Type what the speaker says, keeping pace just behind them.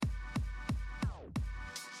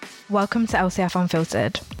Welcome to LCF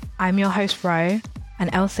Unfiltered. I'm your host, Ro, an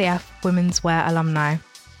LCF women's wear alumni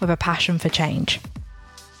with a passion for change.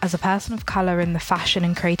 As a person of colour in the fashion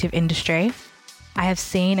and creative industry, I have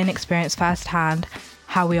seen and experienced firsthand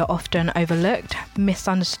how we are often overlooked,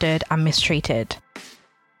 misunderstood and mistreated.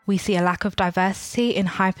 We see a lack of diversity in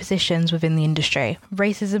high positions within the industry.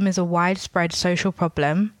 Racism is a widespread social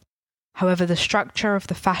problem. However, the structure of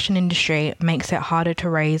the fashion industry makes it harder to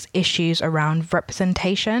raise issues around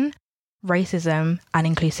representation, racism, and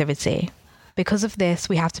inclusivity. Because of this,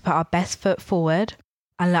 we have to put our best foot forward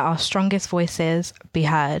and let our strongest voices be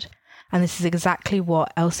heard. And this is exactly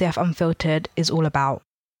what LCF Unfiltered is all about.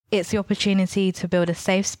 It's the opportunity to build a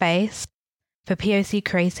safe space for POC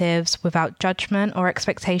creatives without judgment or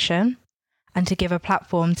expectation, and to give a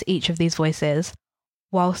platform to each of these voices,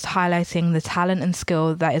 whilst highlighting the talent and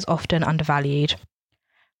skill that is often undervalued.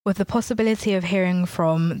 With the possibility of hearing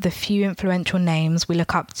from the few influential names we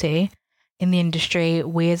look up to in the industry,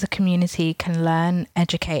 we as a community can learn,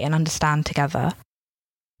 educate and understand together.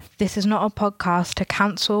 This is not a podcast to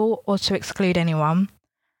cancel or to exclude anyone.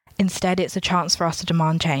 Instead, it's a chance for us to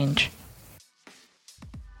demand change.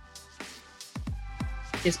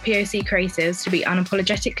 Is POC creators to be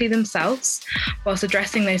unapologetically themselves whilst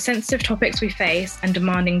addressing those sensitive topics we face and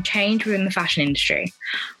demanding change within the fashion industry.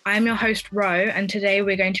 I am your host, Ro, and today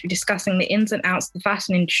we're going to be discussing the ins and outs of the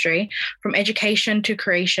fashion industry from education to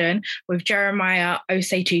creation with Jeremiah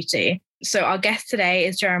Osei-Tutu. So our guest today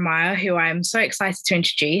is Jeremiah, who I am so excited to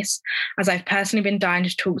introduce, as I've personally been dying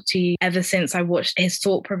to talk to you ever since I watched his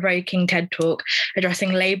thought-provoking TED Talk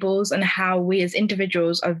addressing labels and how we as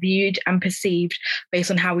individuals are viewed and perceived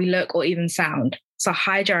based on how we look or even sound. So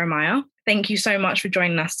hi, Jeremiah. Thank you so much for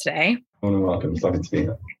joining us today. You're welcome. It's lovely to be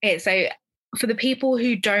here. So for the people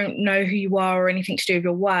who don't know who you are or anything to do with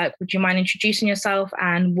your work, would you mind introducing yourself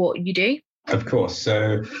and what you do? Of course.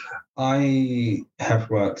 So I have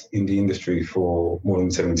worked in the industry for more than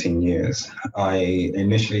 17 years. I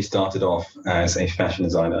initially started off as a fashion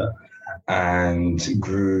designer and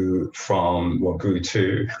grew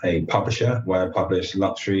to a publisher where I published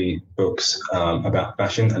luxury books about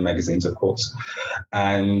fashion and magazines, of course.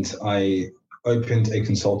 And I opened a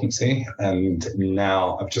consultancy, and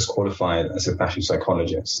now I've just qualified as a fashion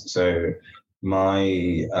psychologist. So my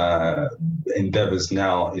endeavors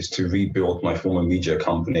now is to rebuild my former media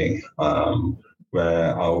company,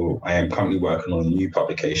 where I am currently working on a new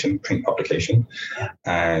publication, print publication,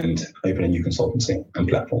 and open a new consultancy and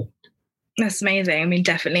platform. That's amazing. I mean,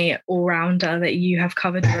 definitely all-rounder that you have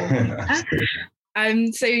covered.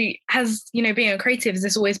 So has, being a creative, has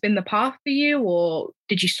this always been the path for you, or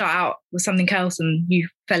did you start out with something else and you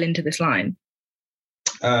fell into this line?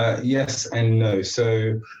 Yes and no.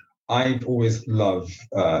 So I've always loved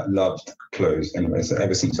clothes anyway. So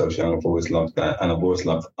ever since I was young, I've always loved that. And I've always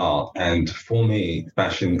loved art. And for me,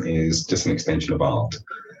 fashion is just an extension of art.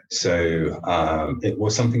 So it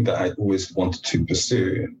was something that I always wanted to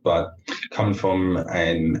pursue. But coming from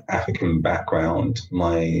an African background,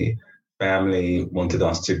 my family wanted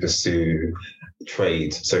us to pursue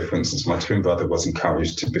trade. So for instance, my twin brother was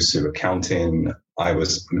encouraged to pursue accounting. I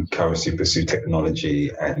was encouraged to pursue technology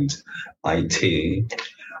and IT.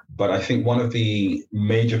 But I think one of the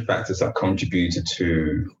major factors that contributed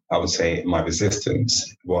to, I would say, my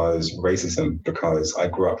resistance was racism, because I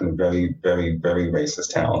grew up in a very, very, very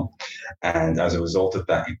racist town. And as a result of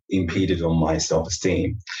that, it impeded on my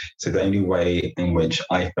self-esteem. So the only way in which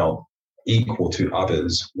I felt equal to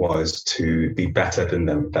others was to be better than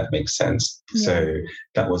them, if that makes sense. Yeah. So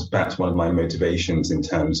that was perhaps one of my motivations in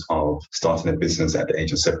terms of starting a business at the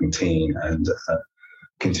age of 17 and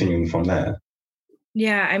continuing from there.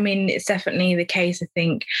 Yeah, I mean, it's definitely the case. I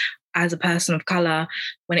think as a person of colour,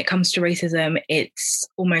 when it comes to racism, it's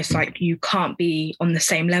almost like you can't be on the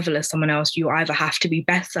same level as someone else. You either have to be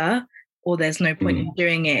better or there's no point in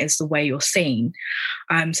doing it. It's the way you're seen.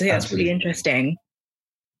 So yeah, that's really interesting.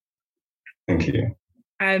 Thank you.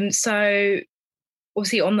 So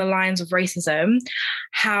obviously on the lines of racism,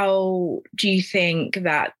 how do you think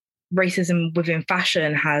that racism within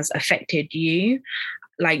fashion has affected you?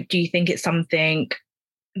 Like, do you think it's something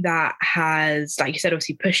that has, like you said,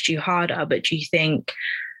 obviously pushed you harder, but do you think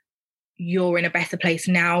you're in a better place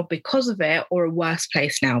now because of it, or a worse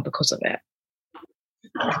place now because of it?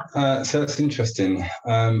 So that's interesting.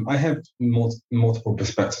 I have multiple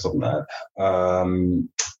perspectives on that.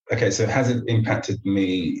 Okay, so has it impacted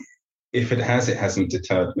me? If it has, it hasn't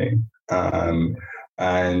deterred me.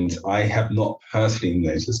 And I have not personally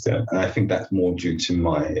noticed it. And I think that's more due to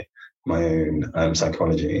my own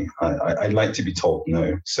psychology. I like to be told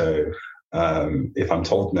no. So If I'm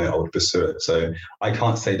told no, I would pursue it. So I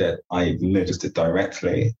can't say that I noticed it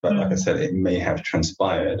directly, but like I said, it may have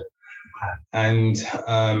transpired. And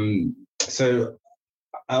so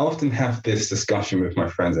I often have this discussion with my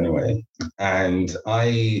friends anyway, and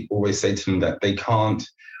I always say to them that they can't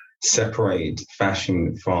separate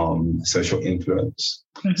fashion from social influence.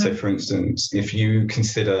 So, for instance, if you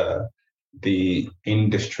consider the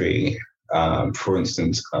industry, for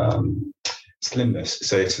instance, slimness.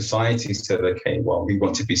 So society said, okay, well, we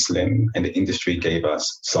want to be slim, and the industry gave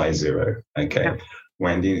us size 0. Okay. Yeah.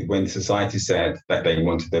 When society said that they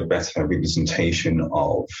wanted a better representation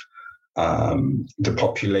of the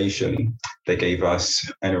population, they gave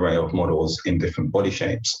us an array of models in different body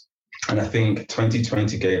shapes. And I think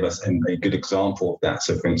 2020 gave us a good example of that.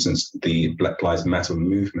 So, for instance, the Black Lives Matter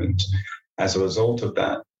movement, as a result of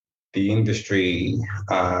that, the industry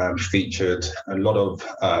featured a lot of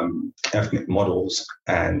ethnic models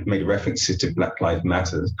and made references to Black Lives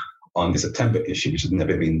Matter on the September issue, which has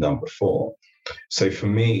never been done before. So for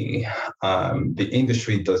me, the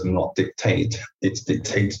industry does not dictate, it's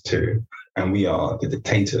dictated to, and we are the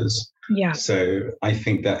dictators. Yeah. So I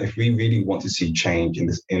think that if we really want to see change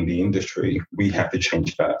in the industry, we have to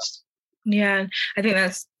change first. Yeah, I think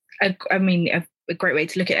that's, a great way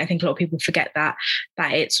to look at it. I think a lot of people forget that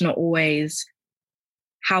it's not always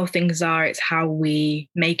how things are, it's how we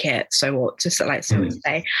make it. So what to say,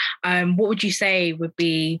 what would you say would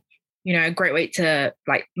be, a great way to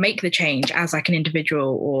make the change as an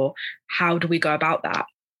individual, or how do we go about that?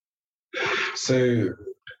 So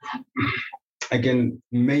again,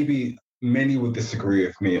 maybe many would disagree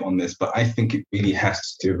with me on this, but I think it really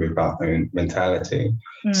has to do with our own mentality.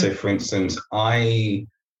 So for instance,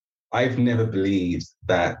 I've never believed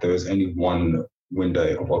that there was only one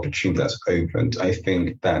window of opportunity that's opened. I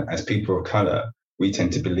think that as people of color, we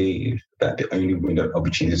tend to believe that the only window of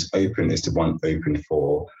opportunity that's open is the one open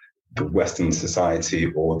for the Western society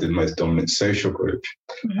or the most dominant social group.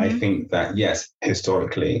 I think that, yes,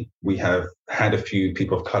 historically, we have had a few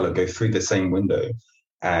people of color go through the same window,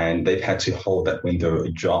 and they've had to hold that window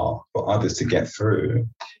ajar for others to get through.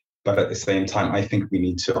 But at the same time, I think we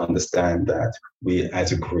need to understand that we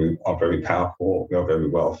as a group are very powerful, we are very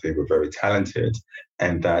wealthy, we're very talented,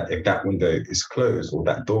 and that if that window is closed or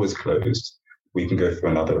that door is closed, we can go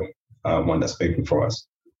through another one that's open for us.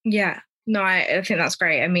 Yeah. No, I think that's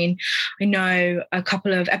great. I mean, I know a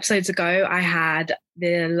couple of episodes ago, I had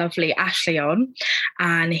the lovely Ashley on,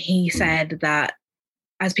 and he said that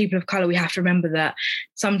as people of colour, we have to remember that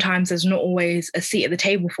sometimes there's not always a seat at the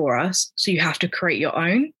table for us, so you have to create your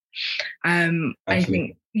own. I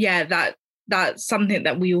think, that's something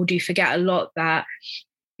that we all do forget a lot, that,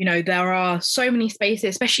 there are so many spaces,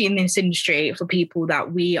 especially in this industry, for people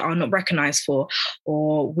that we are not recognised for,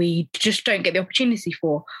 or we just don't get the opportunity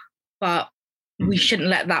for. But we shouldn't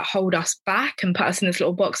let that hold us back and put us in this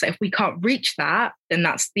little box that if we can't reach that, then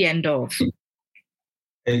that's the end of.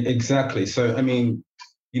 Exactly. So, I mean,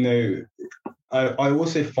 I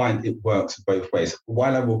also find it works both ways.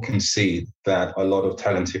 While I will concede that a lot of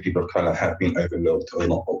talented people of color have been overlooked or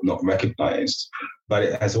not recognized, but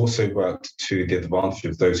it has also worked to the advantage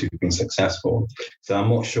of those who've been successful. So I'm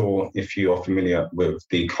not sure if you are familiar with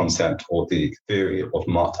the concept or the theory of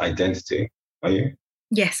marked identity. Are you?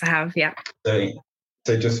 Yes, I have, yeah.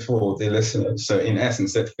 So just for the listeners, so in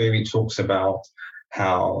essence, that theory talks about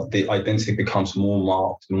how the identity becomes more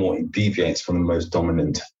marked, the more it deviates from the most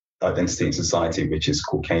dominant identity in society, which is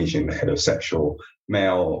Caucasian, heterosexual,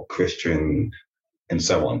 male, Christian, and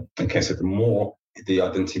so on. Okay, so the more the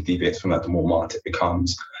identity deviates from that, the more marked it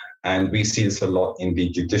becomes. And we see this a lot in the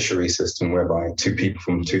judiciary system, whereby two people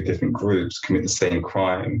from two different groups commit the same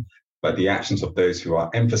crime, but the actions of those who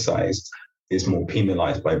are emphasized is more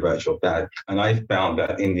penalized by virtue of that. And I found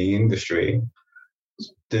that in the industry,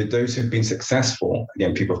 those who've been successful,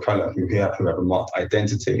 again, people of color who have a marked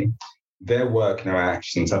identity, their work and their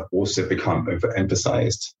actions have also become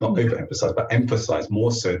overemphasized, not overemphasized, but emphasized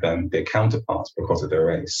more so than their counterparts because of their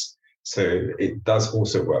race. So it does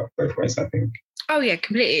also work both ways, I think. Oh, yeah,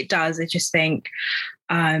 completely it does. I just think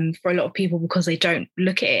for a lot of people, because they don't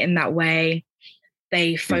look at it in that way,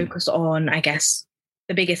 they focus on, I guess,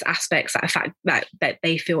 the biggest aspects that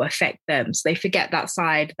they feel affect them. So they forget that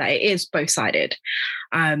side, that it is both-sided.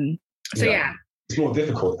 Yeah. It's more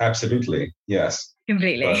difficult, absolutely, yes.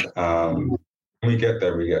 Completely. But we get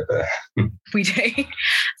there. We do.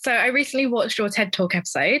 So I recently watched your TED Talk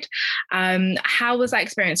episode. How was that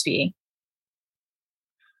experience for you?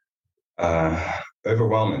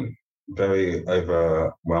 Overwhelming, very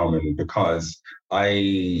overwhelming, because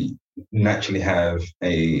I naturally have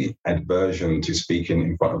a aversion to speaking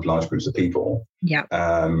in front of large groups of people. Yeah.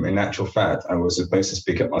 In actual fact, I was supposed to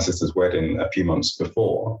speak at my sister's wedding a few months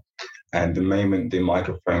before, and the moment the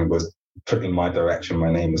microphone was put in my direction,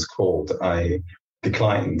 my name was called, I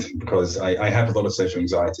declined because I have a lot of social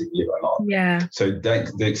anxiety, believe it or not. Yeah. So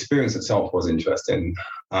the experience itself was interesting.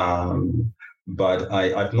 But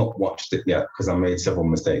I've not watched it yet because I made several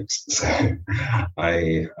mistakes. So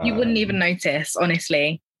you wouldn't even notice,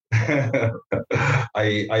 honestly.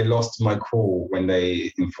 I lost my call when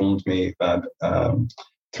they informed me that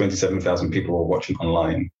 27,000 people were watching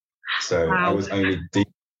online. So wow. I was only deep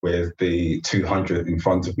with the 200 in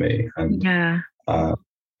front of me. And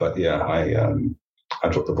but yeah, I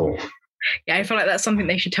dropped the ball. Yeah, I feel like that's something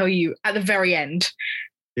they should tell you at the very end.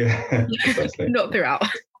 Yeah, not throughout.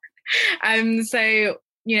 So,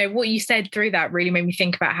 what you said through that really made me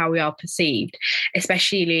think about how we are perceived,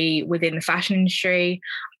 especially within the fashion industry,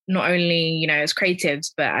 not only, as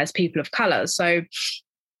creatives, but as people of color. So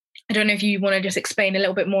I don't know if you want to just explain a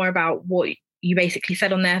little bit more about what you basically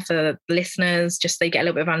said on there for the listeners, just so they get a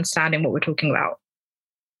little bit of understanding what we're talking about.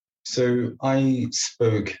 So I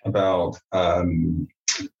spoke about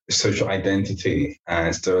social identity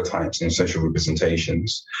and stereotypes and social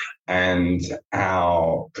representations, and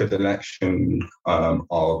our predilection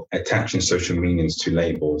of attaching social meanings to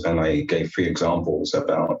labels. And I gave 3 examples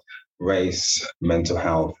about race, mental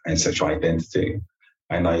health, and sexual identity.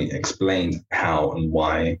 And I explained how and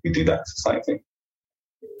why we do that in society.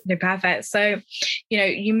 No, perfect. So,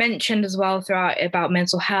 you mentioned as well throughout about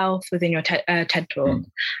mental health within your TED Talk. And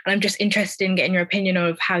I'm just interested in getting your opinion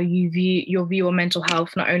of how you view your view on mental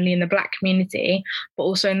health, not only in the Black community, but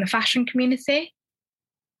also in the fashion community.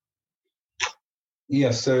 Yeah,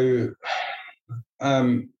 so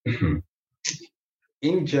in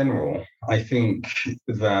general, I think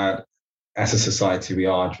that as a society, we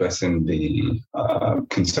are addressing the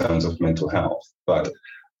concerns of mental health, but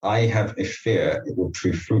I have a fear it will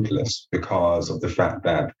prove fruitless because of the fact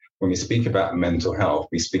that when we speak about mental health,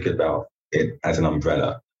 we speak about it as an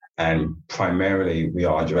umbrella. And primarily, we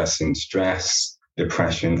are addressing stress,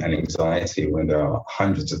 depression, and anxiety when there are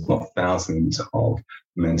hundreds, if not thousands, of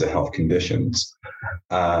mental health conditions.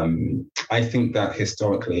 I think that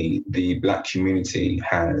historically, the Black community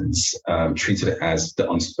has treated it as the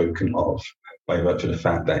unspoken of by virtue of the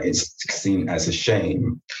fact that it's seen as a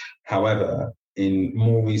shame. However, in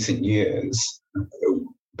more recent years,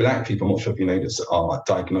 Black people, I'm not sure if you know this, are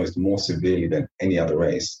diagnosed more severely than any other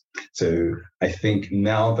race. So I think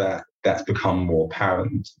now that that's become more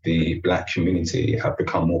apparent, the Black community have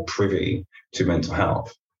become more privy to mental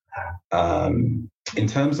health. In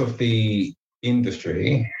terms of the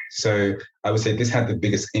industry, so I would say this had the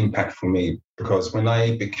biggest impact for me because when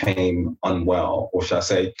I became unwell, or should I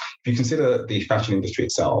say, if you consider the fashion industry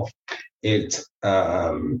itself, it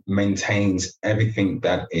maintains everything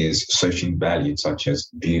that is socially valued, such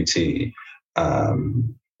as beauty,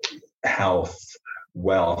 health,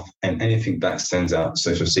 wealth, and anything that sends out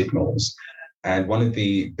social signals. And one of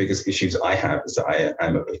the biggest issues I have is that I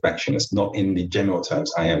am a perfectionist, not in the general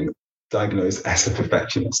terms. I am diagnosed as a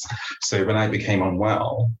perfectionist. So when I became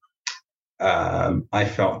unwell, I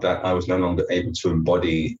felt that I was no longer able to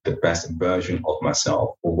embody the best version of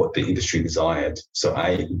myself or what the industry desired. So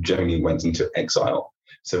I generally went into exile.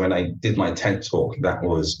 So when I did my TED Talk, that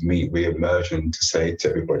was me re-emerging to say to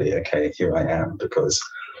everybody, okay, here I am, because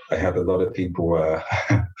I had a lot of people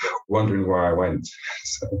wondering where I went.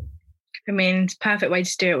 So. I mean, it's a perfect way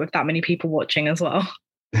to do it with that many people watching as well.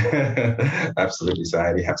 Absolutely. So I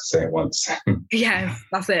only have to say it once. Yeah,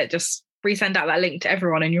 that's it. Just resend out that link to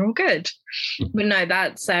everyone and you're all good. But no,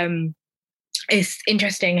 that's it's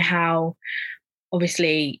interesting how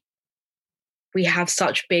obviously we have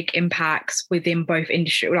such big impacts within both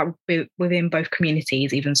industry, like within both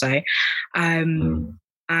communities, even so.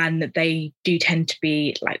 And they do tend to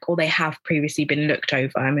be like, or they have previously been looked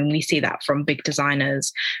over. I mean, we see that from big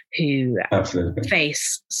designers who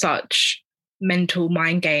face such mental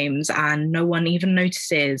mind games and no one even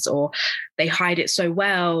notices, or they hide it so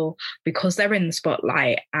well because they're in the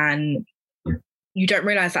spotlight and you don't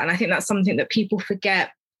realize that. And I think that's something that people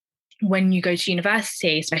forget when you go to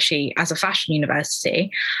university, especially as a fashion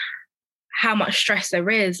university, how much stress there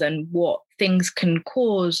is and what things can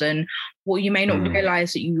cause and what you may not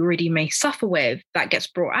realize that you already may suffer with that gets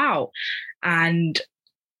brought out. And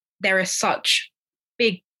there is such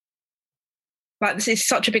big, like this is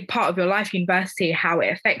such a big part of your life, university, how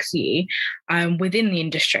it affects you within the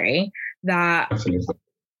industry, that Absolutely.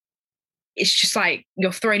 It's just like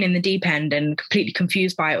you're thrown in the deep end and completely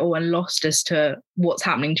confused by it all and lost as to what's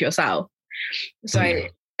happening to yourself. So I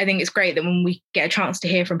I think it's great that when we get a chance to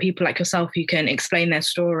hear from people like yourself who can explain their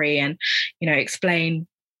story and, explain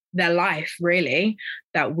their life, really,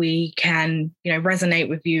 that we can, resonate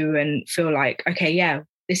with you and feel like, okay, yeah,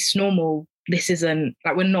 this is normal. This isn't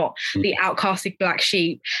like, we're not the outcasted black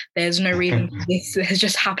sheep. There's no reason this has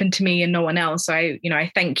just happened to me and no one else. So,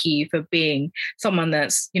 I thank you for being someone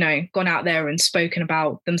that's, gone out there and spoken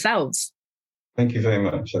about themselves. Thank you very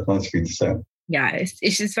much. That's nice of you to say. Yeah,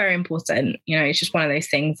 it's just very important. It's just one of those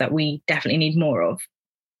things that we definitely need more of.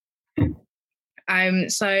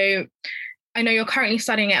 So I know you're currently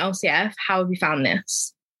studying at LCF. How have you found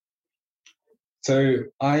this? So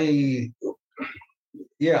I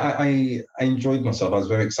enjoyed myself. I was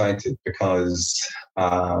very excited because,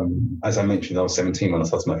 as I mentioned, I was 17 when I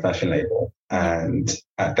started my fashion label. And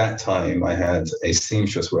at that time, I had a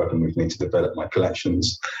seamstress working with me to develop my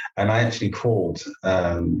collections. And I actually called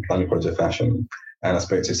London College of Fashion, and I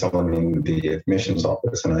spoke to someone in the admissions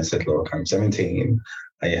office. And I said, look, I'm 17.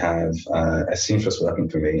 I have a seamstress working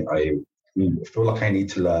for me. I feel like I need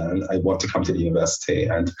to learn. I want to come to the university.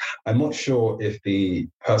 And I'm not sure if the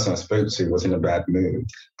person I spoke to was in a bad mood,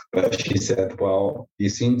 but she said, well, you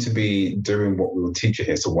seem to be doing what we will teach you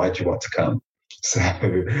here, so why do you want to come? So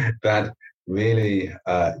that really,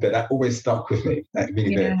 that always stuck with me. That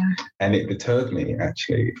really did. And it deterred me,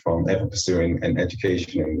 actually, from ever pursuing an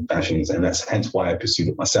education in fashions. And that's hence why I pursued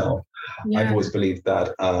it myself. I've always believed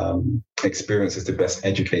that experience is the best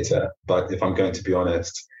educator. But if I'm going to be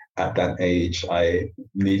honest, at that age, I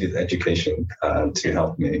needed education to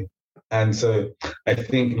help me. And so I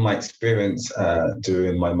think my experience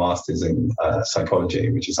doing my master's in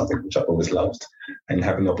psychology, which is something which I've always loved, and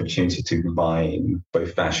having the opportunity to combine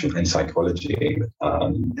both fashion and psychology,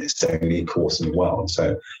 is the only course in the world.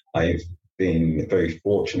 So I've been very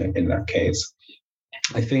fortunate in that case.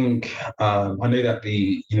 I think I know that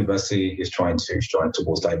the university is trying to strive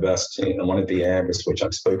towards diversity. And one of the areas which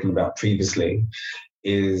I've spoken about previously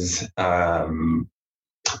is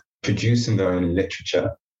producing their own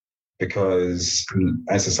literature, because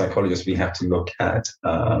as a psychologist, we have to look at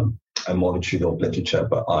a multitude of literature,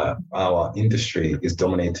 but our industry is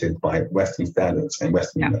dominated by Western standards and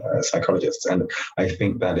Western psychologists. And I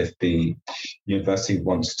think that if the university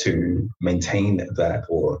wants to maintain that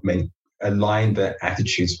or align their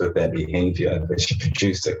attitudes with their behavior, they should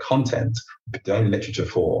produce the content, their own literature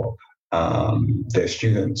for their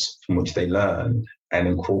students from which they learn, and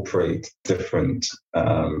incorporate different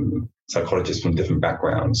psychologists from different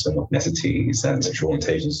backgrounds and ethnicities and sexual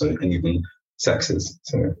orientations and even sexes.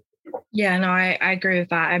 So. Yeah, no, I agree with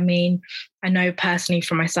that. I mean, I know personally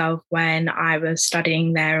for myself, when I was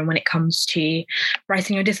studying there, and when it comes to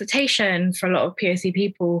writing your dissertation, for a lot of POC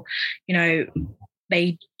people,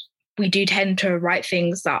 we do tend to write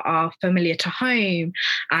things that are familiar to home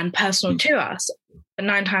and personal to us. But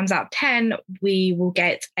 9 times out of 10, we will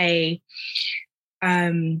get a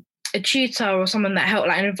tutor or someone that helped,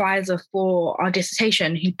 like an advisor for our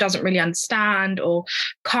dissertation, who doesn't really understand or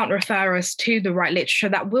can't refer us to the right literature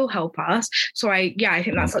that will help us. So I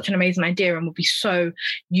think that's such an amazing idea and will be so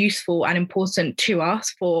useful and important to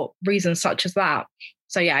us for reasons such as that.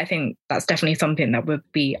 So yeah, I think that's definitely something that would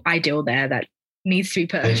be ideal there, that needs to be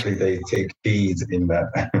pushed. Hopefully they take heed in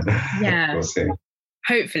that. Yeah. We'll see.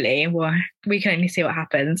 Hopefully. Well, we can only see what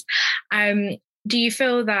happens. Do you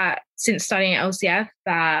feel that since studying at LCF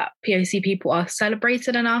that POC people are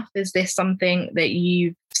celebrated enough? Is this something that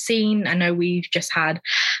you've seen? I know we've just had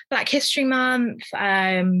Black History Month,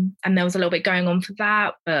 and there was a little bit going on for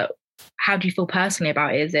that, but how do you feel personally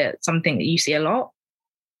about it? Is it something that you see a lot?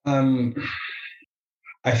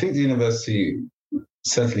 I think the university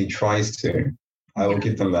certainly tries to. I will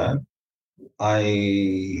give them that.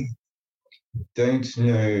 I don't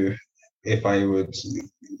know if I would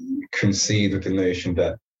concede with the notion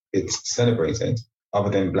that it's celebrated other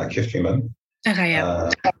than Black History Month. Okay, yeah.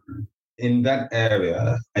 In that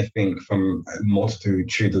area, I think from a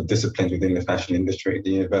multitude of disciplines within the fashion industry,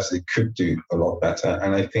 the university could do a lot better.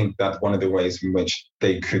 And I think that one of the ways in which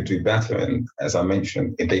they could do better, and as I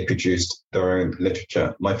mentioned, if they produced their own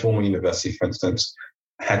literature. My former university, for instance,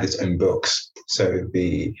 had its own books. So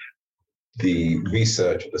the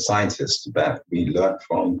research, the scientists that we learned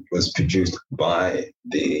from was produced by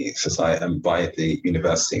the society and by the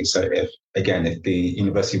university. So if the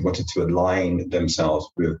university wanted to align themselves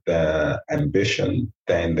with their ambition,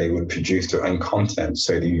 then they would produce their own content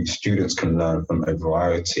so the students can learn from a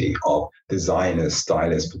variety of designers,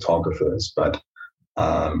 stylists, photographers. But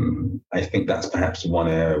I think that's perhaps one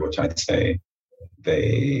area which I'd say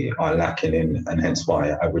they are lacking in, and hence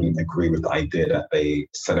why I wouldn't agree with the idea that they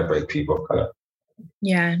celebrate people of color.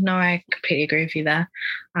 Yeah, no, I completely agree with you there.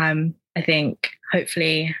 I think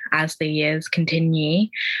hopefully as the years continue,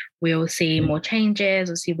 we'll see more changes.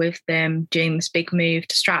 We'll see with them doing this big move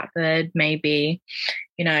to Stratford, maybe,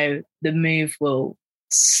 the move will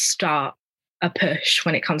start a push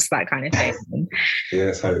when it comes to that kind of thing.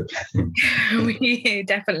 Yes, hope. We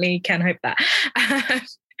definitely can hope that.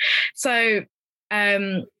 So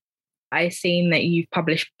I've seen that you've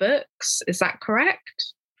published books. Is that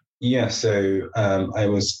correct? Yeah, so I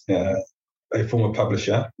was a former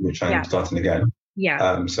publisher, which I'm starting again.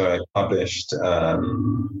 Yeah. So I published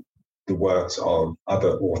the works of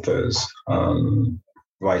other authors,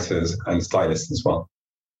 writers, and stylists as well.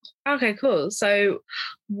 Okay, cool. So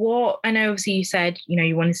I know obviously you said,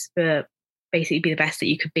 you wanted to basically be the best that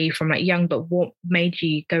you could be from young, but what made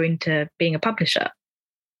you go into being a publisher?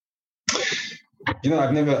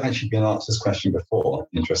 I've never actually been asked this question before,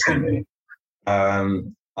 interestingly. So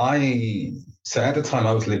at the time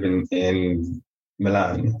I was living in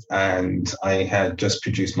Milan and I had just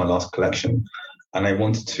produced my last collection and I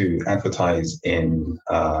wanted to advertise in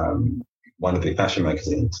one of the fashion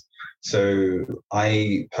magazines. So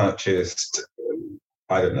I purchased,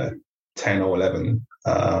 10 or 11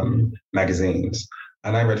 magazines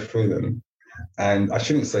and I read through them. And I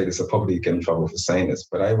shouldn't say this, I'll probably get in trouble for saying this,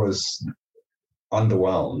 but I was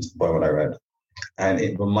underwhelmed by what I read. And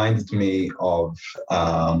it reminded me of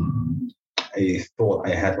a thought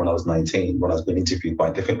I had when I was 19, when I was being interviewed by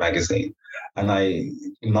a different magazine. And I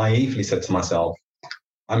naively said to myself,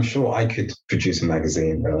 I'm sure I could produce a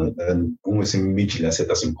magazine. And almost immediately I said,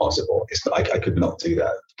 that's impossible. I could not do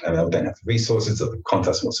that. And I don't have the resources or the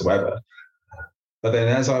contacts whatsoever. But then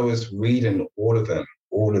as I was reading all of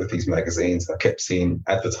these magazines, I kept seeing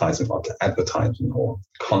advertisement after advertisement or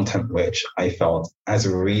content which I felt as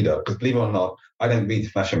a reader, because believe it or not, I don't read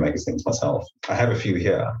fashion magazines myself. I have a few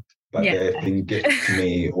here, but they've been gifted to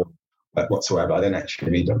me or whatsoever. I don't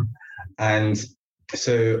actually read them. And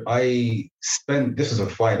so this was a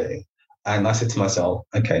Friday, and I said to myself,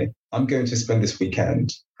 okay, I'm going to spend this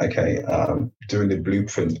weekend, doing the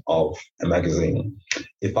blueprint of a magazine.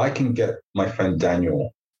 If I can get my friend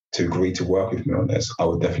Daniel to agree to work with me on this, I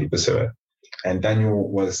would definitely pursue it. And Daniel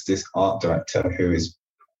was this art director who is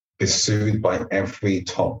pursued by every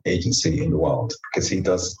top agency in the world because he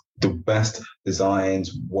does the best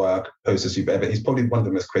designs, work, posters he's probably one of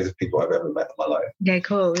the most creative people I've ever met in my life. Yeah,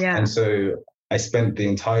 cool, yeah. And so I spent the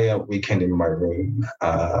entire weekend in my room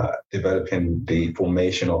developing the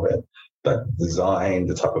formation of it, the design,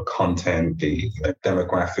 the type of content, the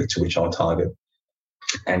demographic to which I'll target.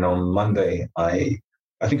 And on Monday, I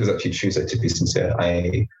think it was actually Tuesday, to be sincere,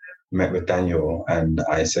 I met with Daniel and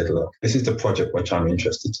I said, look, this is the project which I'm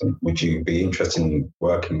interested in. Would you be interested in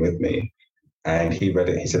working with me? And he read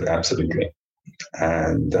it. He said, absolutely.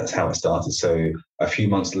 And that's how it started. So a few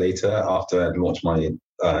months later, after I launched my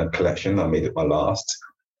collection, I made it my last.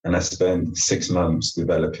 And I spent 6 months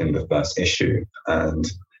developing the first issue. And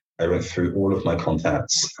I went through all of my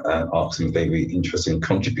contacts and asked them if they were interested in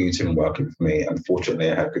contributing and working with me.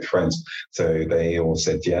 Unfortunately, I had good friends. So they all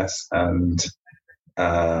said yes. And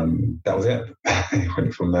that was it. It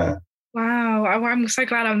went from there. Wow. I'm so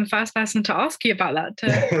glad I'm the first person to ask you about that.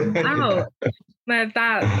 Wow.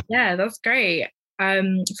 That's great.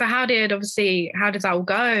 So how did that all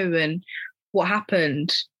go and what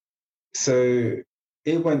happened? So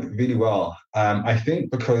it went really well. I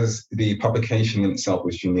think because the publication in itself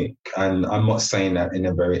was unique, and I'm not saying that in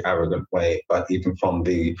a very arrogant way, but even from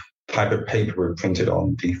the type of paper we printed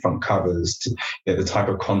on, the front covers, to, the type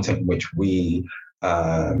of content which we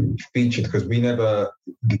featured, because we never,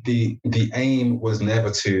 the aim was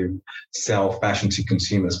never to sell fashion to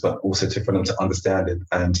consumers, but also for them to understand it.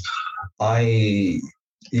 And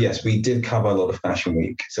yes, we did cover a lot of Fashion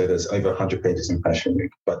Week. So there's over 100 pages in Fashion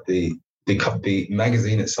Week, but the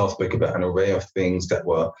magazine itself spoke about an array of things that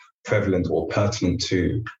were prevalent or pertinent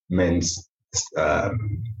to men's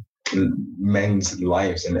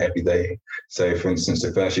lives and every day. So, for instance,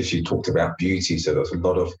 the first issue talked about beauty. So there was a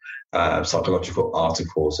lot of psychological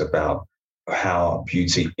articles about how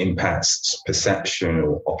beauty impacts perception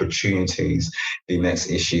or opportunities. The next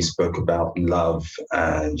issue spoke about love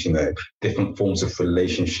and, different forms of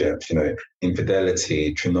relationships,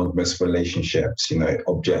 infidelity, monogamous relationships,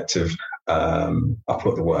 objective, I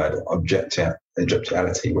put the word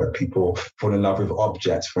objectivity, where people fall in love with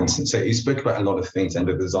objects, for instance. So he spoke about a lot of things, and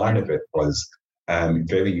the design of it was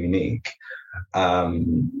very unique.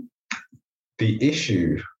 The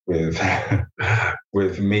issue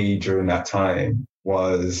with me during that time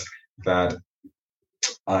was that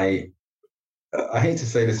I hate to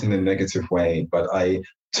say this in a negative way, but I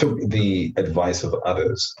took the advice of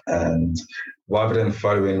others, and rather than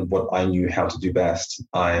following what I knew how to do best,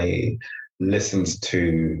 I listened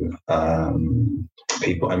to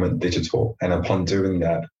people. I went digital, and upon doing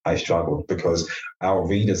that, I struggled because our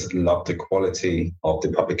readers loved the quality of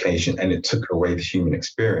the publication, and it took away the human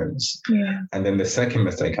experience. Yeah. And then the second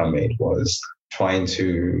mistake I made was trying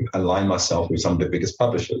to align myself with some of the biggest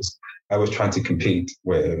publishers. I was trying to compete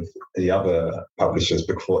with the other publishers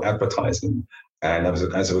before advertising. And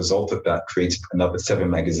as a result of that, created another 7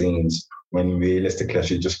 magazines when realistically I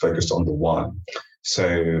should just focus on the one.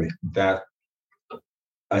 So that,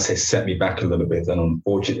 I say, set me back a little bit. And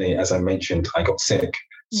unfortunately, as I mentioned, I got sick.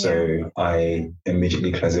 Yeah. So I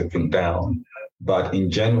immediately closed everything down. But in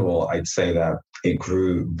general, I'd say that it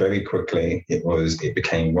grew very quickly. It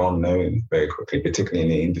became well known very quickly, particularly in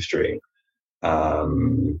the industry.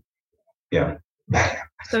 Yeah.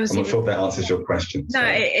 So I'm not sure if that answers your question. No,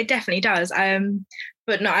 it definitely does.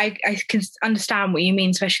 But no, I can understand what you mean,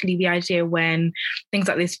 especially the idea when things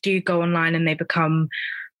like this do go online and they become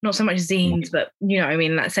not so much zines, but, you know, I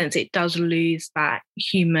mean, in that sense, it does lose that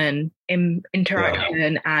human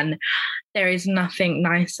interaction. Yeah. And there is nothing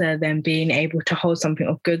nicer than being able to hold something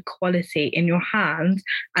of good quality in your hands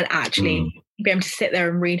and actually be able to sit there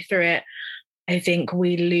and read through it. I think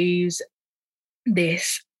we lose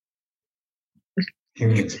this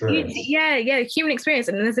human experience. Yeah, human experience.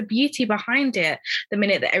 And there's a beauty behind it the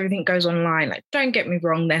minute that everything goes online. Like, don't get me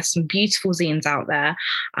wrong, there's some beautiful zines out there.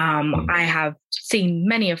 I have seen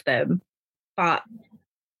many of them, but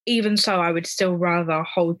even so, I would still rather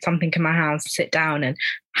hold something in my hands, sit down and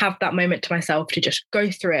have that moment to myself to just go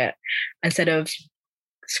through it instead of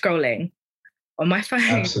scrolling on my phone.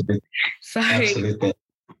 Absolutely. Absolutely.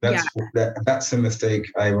 That's a mistake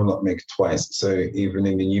I will not make twice. So even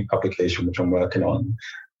in the new publication which I'm working on,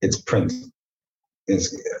 it's print.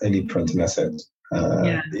 It's only print in essence.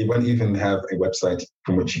 You won't even have a website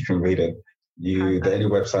from which you can read it. The only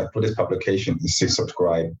website for this publication is to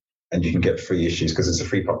subscribe, and you can get free issues because it's a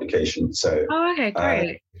free publication. So okay,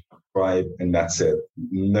 great. Subscribe, and that's it.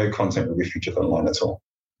 No content will be featured online at all.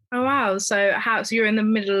 Oh wow! So you're in the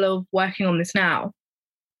middle of working on this now?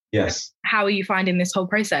 Yes. How are you finding this whole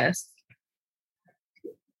process?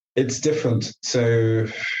 It's different. So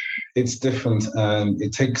it's different, and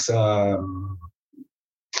it takes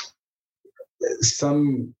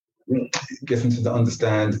some getting to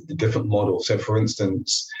understand the different models. So, for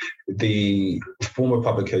instance, the former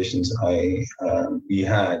publications we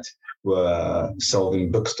had were sold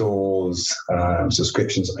in bookstores,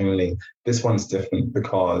 subscriptions only. This one's different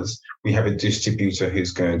because we have a distributor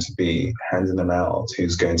who's going to be handing them out,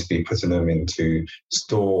 who's going to be putting them into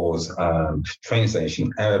stores, train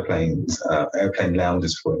station, airplanes, airplane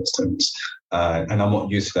lounges, for instance. And I'm not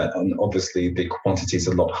used to that. And obviously the quantity is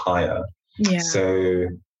a lot higher. Yeah. So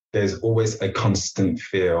there's always a constant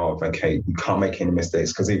fear of, okay, you can't make any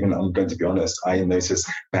mistakes. Because even, I'm going to be honest, I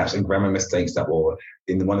noticed perhaps in grammar mistakes that were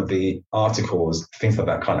in one of the articles, things like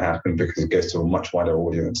that can't happen because it goes to a much wider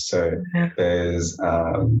audience. So there's,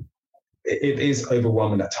 it is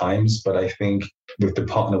overwhelming at times, but I think with the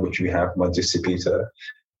partner which we have, my distributor,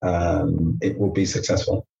 it will be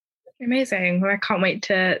successful. Amazing. Well, I can't wait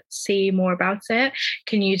to see more about it.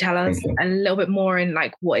 Can you tell us a little bit more in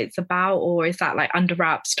like what it's about, or is that like under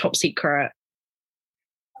wraps, top secret?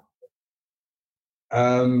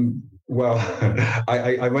 Well,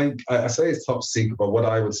 I say it's top secret, but what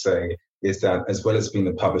I would say is that as well as being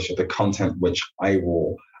the publisher, the content which I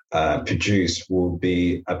will produce will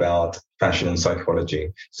be about fashion and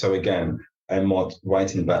psychology. So again, I'm not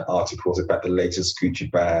writing about articles about the latest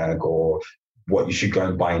Gucci bag or what you should go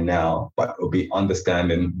and buy now, but it'll be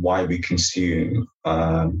understanding why we consume,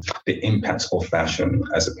 the impacts of fashion,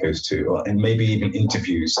 as opposed to, and maybe even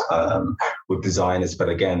interviews with designers. But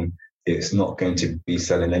again, it's not going to be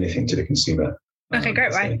selling anything to the consumer. Okay,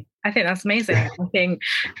 great. Right. I think that's amazing. I think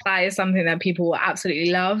that is something that people will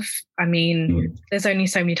absolutely love. I mean, there's only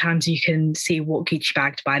so many times you can see what Gucci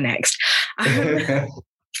bag to buy next.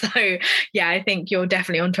 So, yeah, I think you're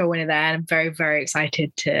definitely onto a winner there. And I'm very, very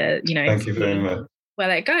excited to, Thank you very much. Where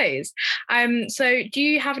that goes. So do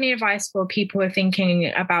you have any advice for people who are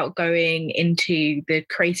thinking about going into the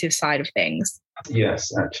creative side of things?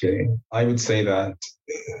 Yes, actually. I would say that,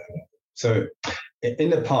 so in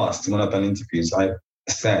the past, when I've done interviews, I've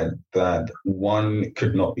said that one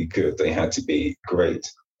could not be good. They had to be great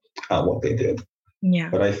at what they did. Yeah.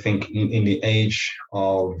 But I think in the age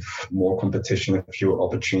of more competition and fewer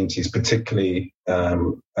opportunities, particularly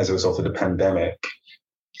as a result of the pandemic,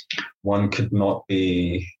 one cannot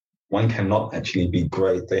actually be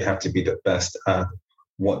great. They have to be the best at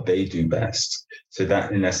what they do best. So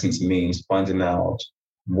that in essence means finding out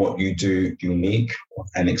what you do unique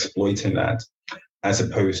and exploiting that. as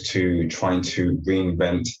opposed to trying to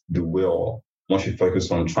reinvent the wheel. Once you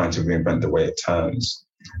focus on trying to reinvent the way it turns,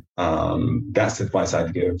 that's the advice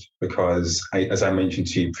I'd give, because as I mentioned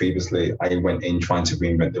to you previously, I went in trying to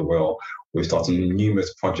reinvent the wheel. We're starting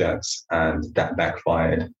numerous projects and that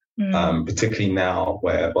backfired, particularly now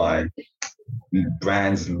whereby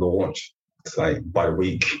brands launch like by the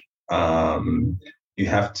week. You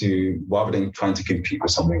have to, rather than trying to compete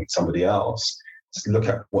with somebody else, just look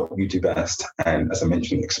at what you do best and, as I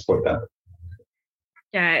mentioned, exploit that.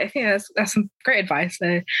 Yeah, I think that's some great advice.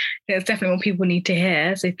 So it's definitely what people need to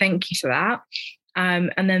hear. So thank you for that.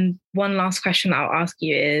 And then one last question that I'll ask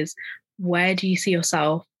you is, where do you see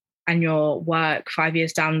yourself and your work 5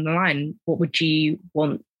 years down the line? What would you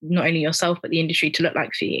want not only yourself but the industry to look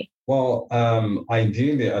like for you? Well,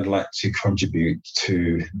 ideally, I'd like to contribute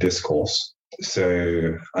to discourse.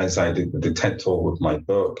 So as I did with the TED Talk with my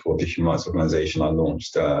book, or the Human Rights Organization I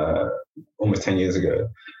launched almost 10 years ago,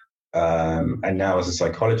 and now as a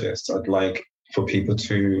psychologist, I'd like for people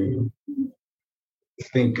to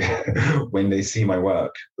think when they see my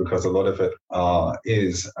work, because a lot of it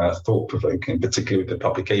is thought-provoking, particularly with the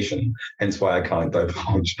publication, hence why I can't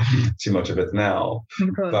divulge too much of it now.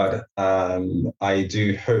 But I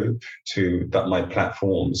do hope that my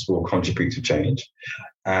platforms will contribute to change.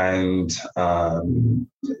 And going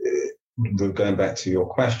back to your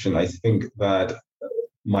question, I think that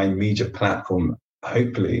my media platform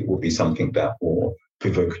hopefully will be something that will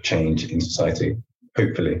provoke change in society.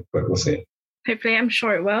 Hopefully, but we'll see. Hopefully, I'm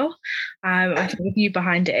sure it will. I think with you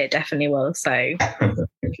behind it, it definitely will. So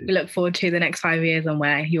we look forward to the next 5 years and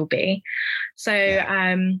where you'll be. So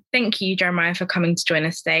thank you, Jeremiah, for coming to join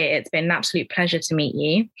us today. It's been an absolute pleasure to meet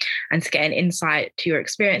you and to get an insight to your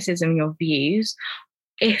experiences and your views.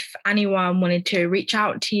 If anyone wanted to reach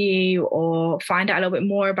out to you or find out a little bit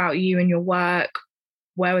more about you and your work,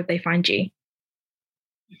 where would they find you?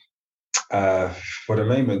 For the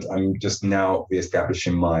moment, I'm just now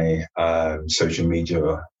reestablishing my social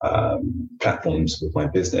media platforms with my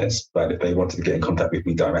business. But if they wanted to get in contact with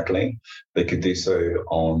me directly, they could do so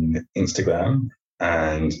on Instagram.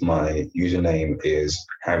 And my username is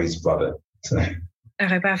Harry's Brother. So,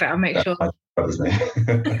 okay, perfect. I'll make sure. My brother's name.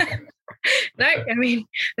 No, I mean,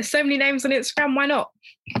 there's so many names on Instagram. Why not?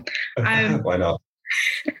 Why not?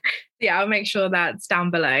 Yeah, I'll make sure that's down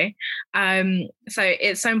below. So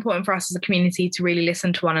it's so important for us as a community to really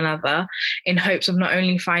listen to one another in hopes of not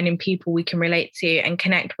only finding people we can relate to and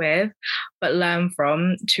connect with, but learn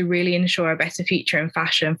from, to really ensure a better future in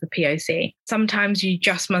fashion for POC. Sometimes you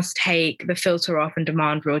just must take the filter off and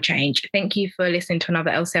demand real change. Thank you for listening to another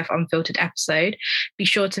LCF Unfiltered episode. Be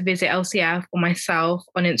sure to visit LCF or myself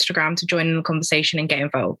on Instagram to join in the conversation and get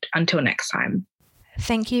involved. Until next time.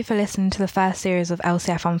 Thank you for listening to the first series of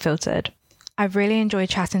LCF Unfiltered. I've really enjoyed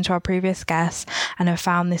chatting to our previous guests and have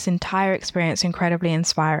found this entire experience incredibly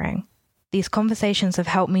inspiring. These conversations have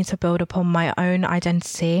helped me to build upon my own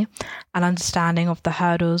identity and understanding of the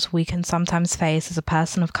hurdles we can sometimes face as a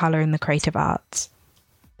person of colour in the creative arts.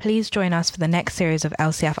 Please join us for the next series of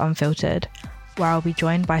LCF Unfiltered, where I'll be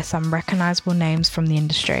joined by some recognisable names from the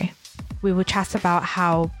industry. We will chat about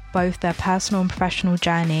how both their personal and professional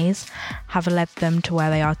journeys have led them to where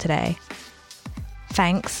they are today.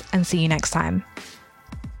 Thanks, and see you next time.